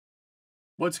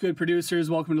What's good, producers?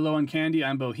 Welcome to Low on Candy.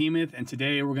 I'm Bohemoth, and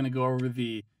today we're going to go over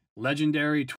the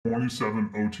legendary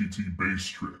 27 OTT bass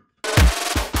trick.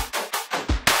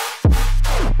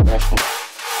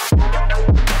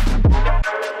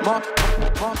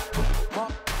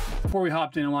 Before we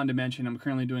hopped in, I wanted to mention I'm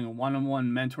currently doing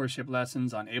one-on-one mentorship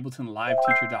lessons on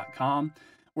AbletonLiveTeacher.com.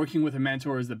 Working with a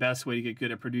mentor is the best way to get good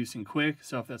at producing quick,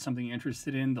 so if that's something you're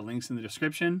interested in, the link's in the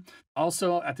description.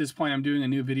 Also, at this point, I'm doing a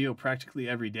new video practically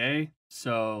every day,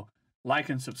 so like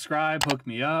and subscribe, hook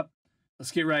me up.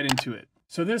 Let's get right into it.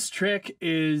 So this trick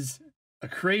is a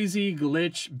crazy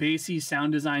glitch, bassy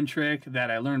sound design trick that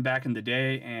I learned back in the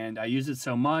day, and I use it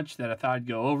so much that I thought I'd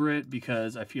go over it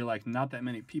because I feel like not that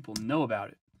many people know about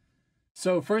it.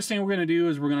 So first thing we're going to do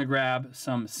is we're going to grab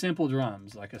some simple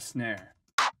drums like a snare.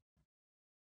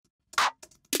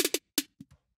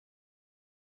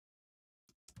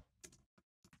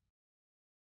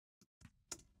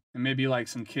 And maybe like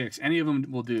some kicks. Any of them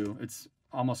will do. It's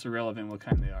almost irrelevant what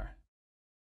kind they are.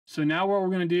 So now what we're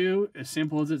going to do, as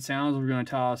simple as it sounds, we're going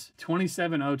to toss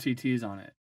 27 OTTs on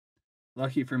it.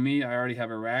 Lucky for me, I already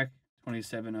have a rack,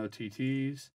 27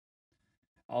 OTTs.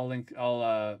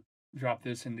 I'll drop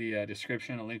this in the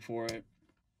description, a link for it.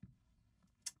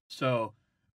 So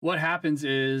what happens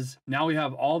is now we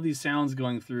have all these sounds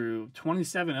going through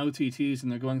 27 OTTs,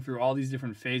 and they're going through all these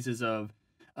different phases of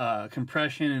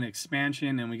compression and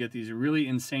expansion, and we get these really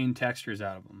insane textures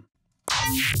out of them.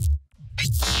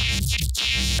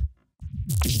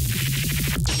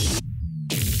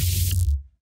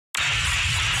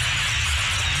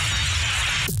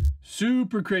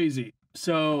 Super crazy.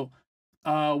 So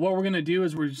what we're going to do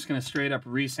is we're just going to straight up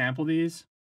resample these.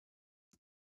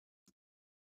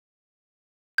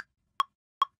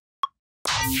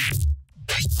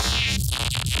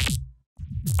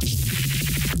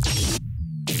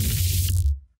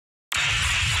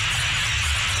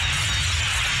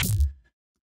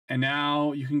 And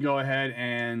now you can go ahead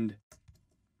and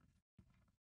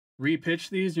repitch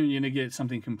these, and you're going to get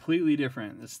something completely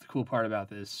different. That's the cool part about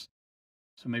this.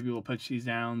 So maybe we'll pitch these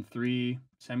down 3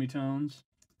 semitones.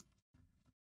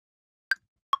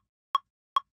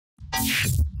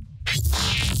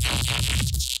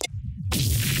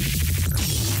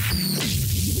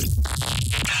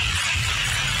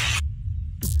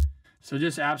 So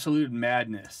just absolute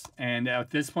madness. And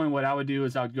at this point, what I would do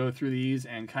is I would go through these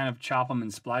and kind of chop them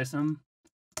and splice them.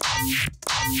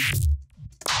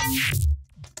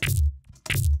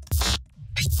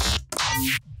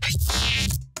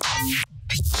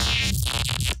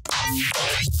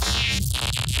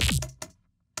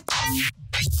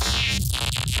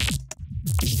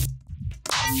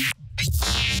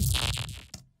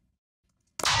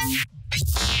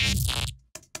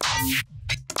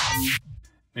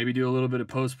 Maybe do a little bit of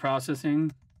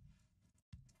post-processing.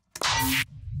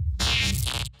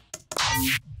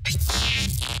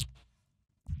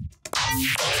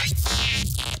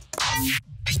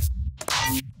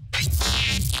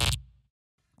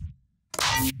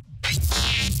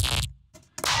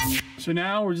 So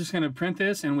now we're just going to print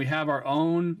this, and we have our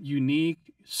own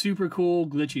unique, super cool,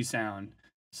 glitchy sound.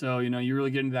 So, you know, you really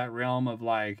get into that realm of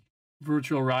like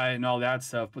Virtual Riot and all that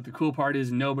stuff. But the cool part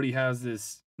is nobody else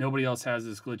has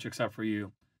this glitch except for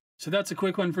you. So that's a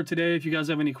quick one for today. If you guys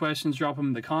have any questions, drop them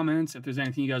in the comments. If there's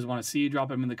anything you guys want to see, drop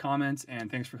them in the comments. And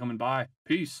thanks for coming by.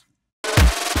 Peace.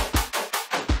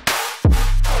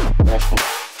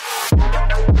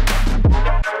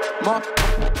 Mark.